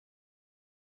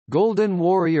Golden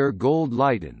Warrior Gold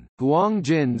Lightan,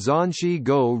 Huangjin Zanshi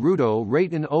Go Rudo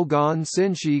Raten Ogon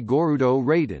Senshi Gorudo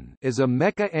Raten is a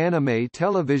mecha anime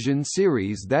television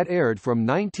series that aired from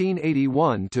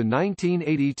 1981 to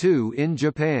 1982 in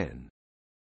Japan.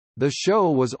 The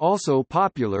show was also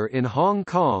popular in Hong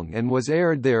Kong and was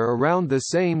aired there around the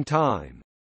same time.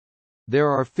 There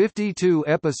are 52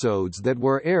 episodes that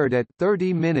were aired at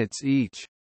 30 minutes each.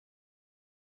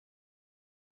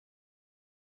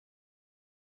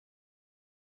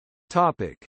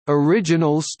 Topic: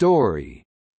 Original story.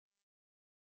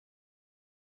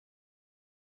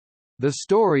 The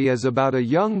story is about a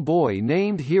young boy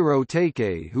named Hiro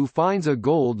Take who finds a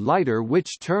gold lighter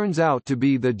which turns out to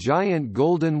be the giant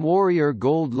Golden Warrior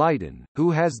Gold Lightan,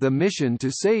 who has the mission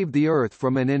to save the Earth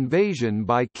from an invasion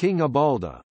by King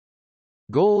Abalda.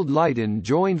 Gold Lightan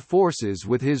joined forces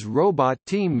with his robot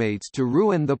teammates to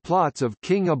ruin the plots of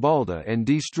King Abalda and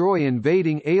destroy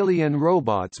invading alien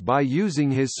robots by using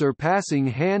his surpassing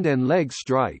hand and leg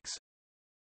strikes.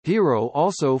 Hiro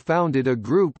also founded a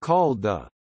group called the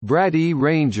Bratty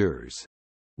Rangers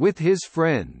with his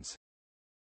friends.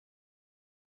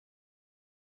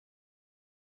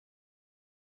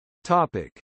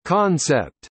 Topic: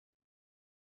 Concept.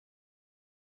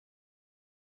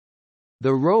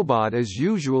 The robot is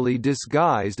usually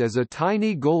disguised as a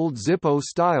tiny gold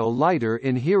Zippo-style lighter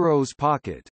in Hiro's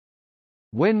pocket.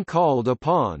 When called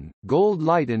upon, Gold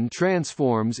Lightan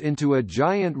transforms into a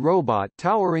giant robot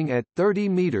towering at 30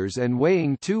 meters and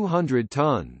weighing 200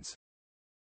 tons.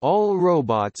 All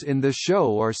robots in the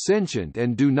show are sentient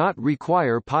and do not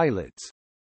require pilots.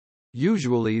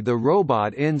 Usually the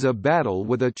robot ends a battle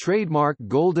with a trademark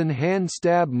golden hand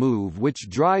stab move which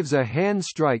drives a hand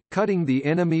strike cutting the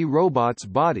enemy robot's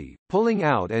body, pulling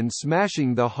out and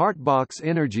smashing the Heartbox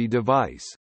energy device.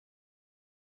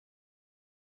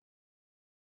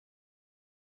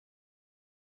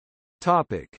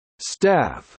 Topic: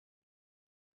 Staff.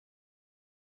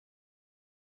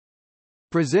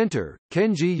 Presenter: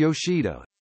 Kenji Yoshida.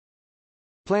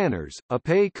 Planners: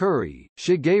 Appei Kuri,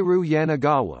 Shigeru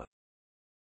Yanagawa.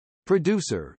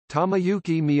 Producer: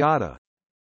 Tomoyuki Miyata.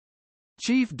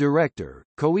 Chief Director: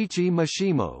 Koichi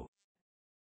Mishimo.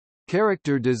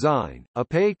 Character Design: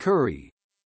 Appei Kuri.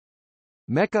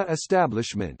 Mecha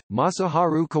Establishment: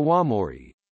 Masaharu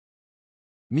Kawamori.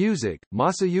 Music: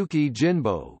 Masayuki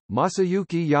Jinbo,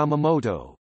 Masayuki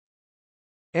Yamamoto.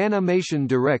 Animation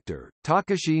Director: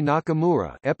 Takashi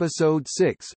Nakamura. Episode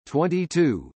 6,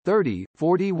 22, 30,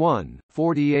 41,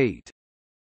 48.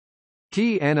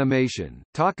 Key Animation: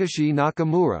 Takashi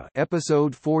Nakamura.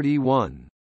 Episode 41.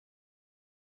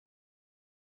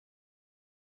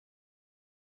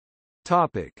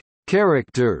 Topic: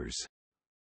 Characters.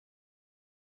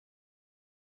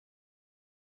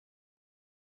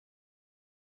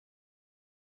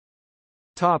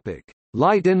 Topic: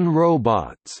 Lightan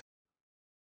Robots.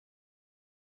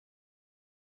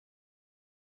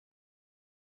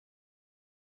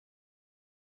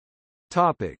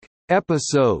 Topic: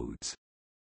 Episodes.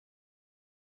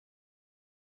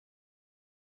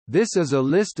 This is a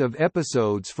list of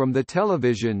episodes from the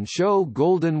television show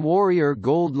Golden Warrior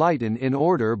Gold Lightan in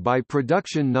order by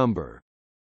production number.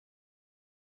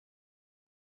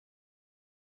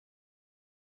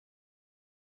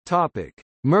 Topic: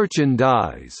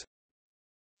 Merchandise.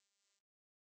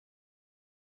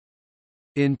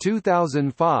 In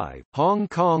 2005, Hong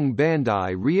Kong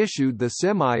Bandai reissued the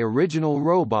semi-original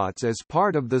robots as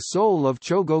part of the Soul of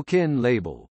Chogokin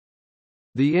label.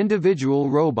 The individual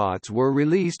robots were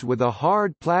released with a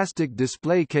hard plastic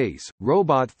display case,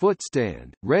 robot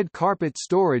footstand, red carpet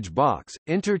storage box,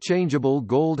 interchangeable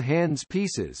gold hands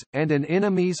pieces, and an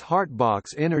enemy's Heartbox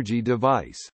energy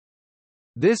device.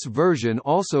 This version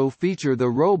also features the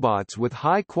robots with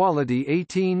high-quality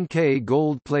 18K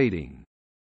gold plating.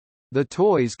 The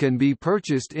toys can be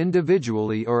purchased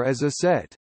individually or as a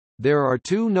set. There are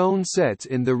two known sets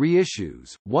in the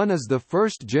reissues. One is the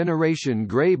first-generation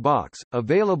grey box,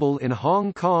 available in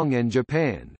Hong Kong and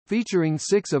Japan, featuring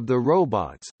 6 of the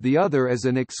robots. The other is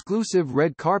an exclusive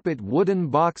red carpet wooden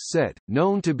box set,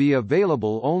 known to be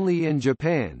available only in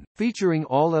Japan, featuring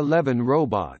all 11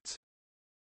 robots.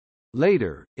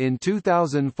 Later, in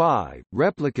 2005,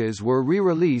 replicas were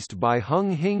re-released by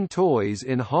Hung Hing Toys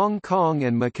in Hong Kong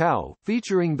and Macau,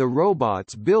 featuring the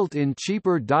robots built in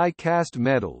cheaper die-cast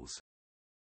metals.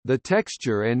 The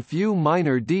texture and few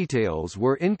minor details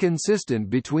were inconsistent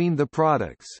between the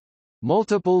products.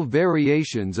 Multiple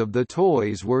variations of the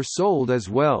toys were sold as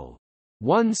well.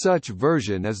 One such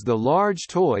version is the large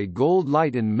toy Gold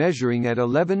Lightan measuring at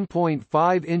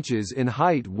 11.5 inches in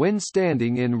height when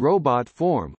standing in robot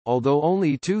form, although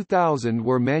only 2,000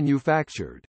 were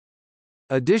manufactured.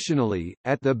 Additionally,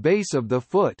 at the base of the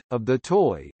foot of the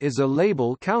toy, is a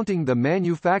label counting the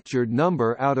manufactured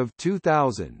number out of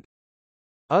 2000.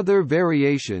 Other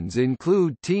variations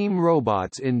include team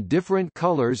robots in different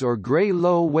colors or gray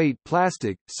low-weight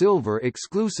plastic, silver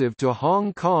exclusive to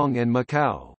Hong Kong and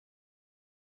Macau.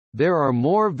 There are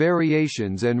more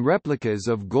variations and replicas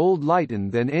of Gold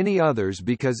Lightan than any others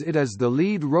because it is the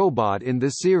lead robot in the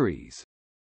series.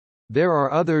 There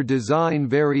are other design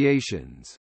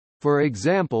variations. For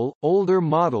example, older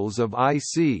models of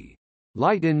IC.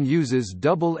 Lightan uses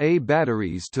AA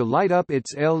batteries to light up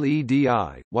its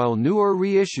LEDI, while newer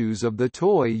reissues of the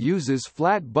toy uses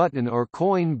flat button or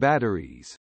coin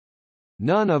batteries.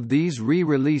 None of these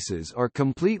re-releases are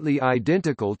completely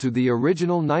identical to the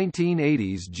original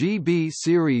 1980s GB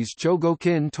series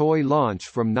Chogokin toy launch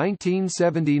from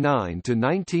 1979 to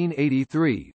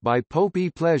 1983, by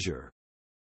Popey Pleasure.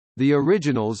 The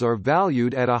originals are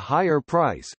valued at a higher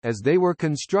price, as they were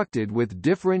constructed with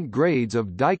different grades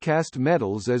of die-cast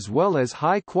metals as well as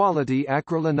high-quality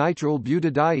acrylonitrile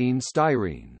butadiene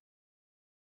styrene.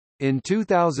 In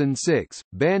 2006,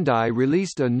 Bandai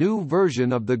released a new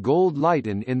version of the Gold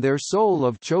Lightan in their Soul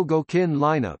of Chogokin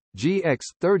lineup,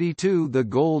 GX32 The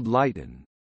Gold Lightan.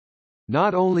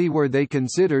 Not only were they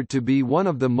considered to be one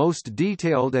of the most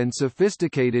detailed and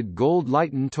sophisticated Gold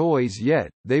Lightan toys yet,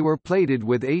 they were plated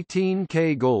with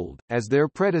 18K gold, as their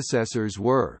predecessors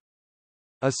were.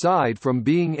 Aside from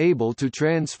being able to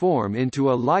transform into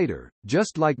a lighter,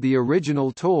 just like the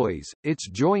original toys, its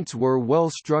joints were well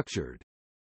structured.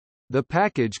 The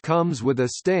package comes with a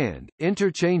stand,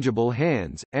 interchangeable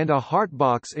hands, and a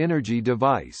Heartbox energy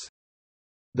device.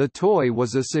 The toy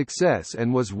was a success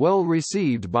and was well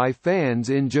received by fans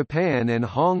in Japan and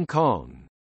Hong Kong.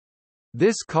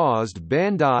 This caused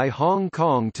Bandai Hong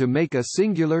Kong to make a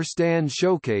singular stand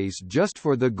showcase just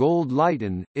for the Gold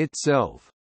Lightan itself.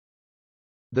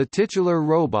 The titular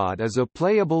robot is a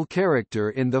playable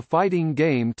character in the fighting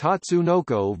game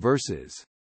Tatsunoko vs.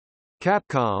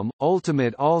 Capcom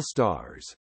Ultimate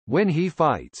All-Stars. When he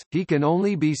fights, he can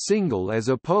only be single as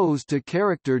opposed to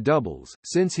character doubles,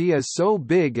 since he is so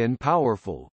big and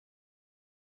powerful.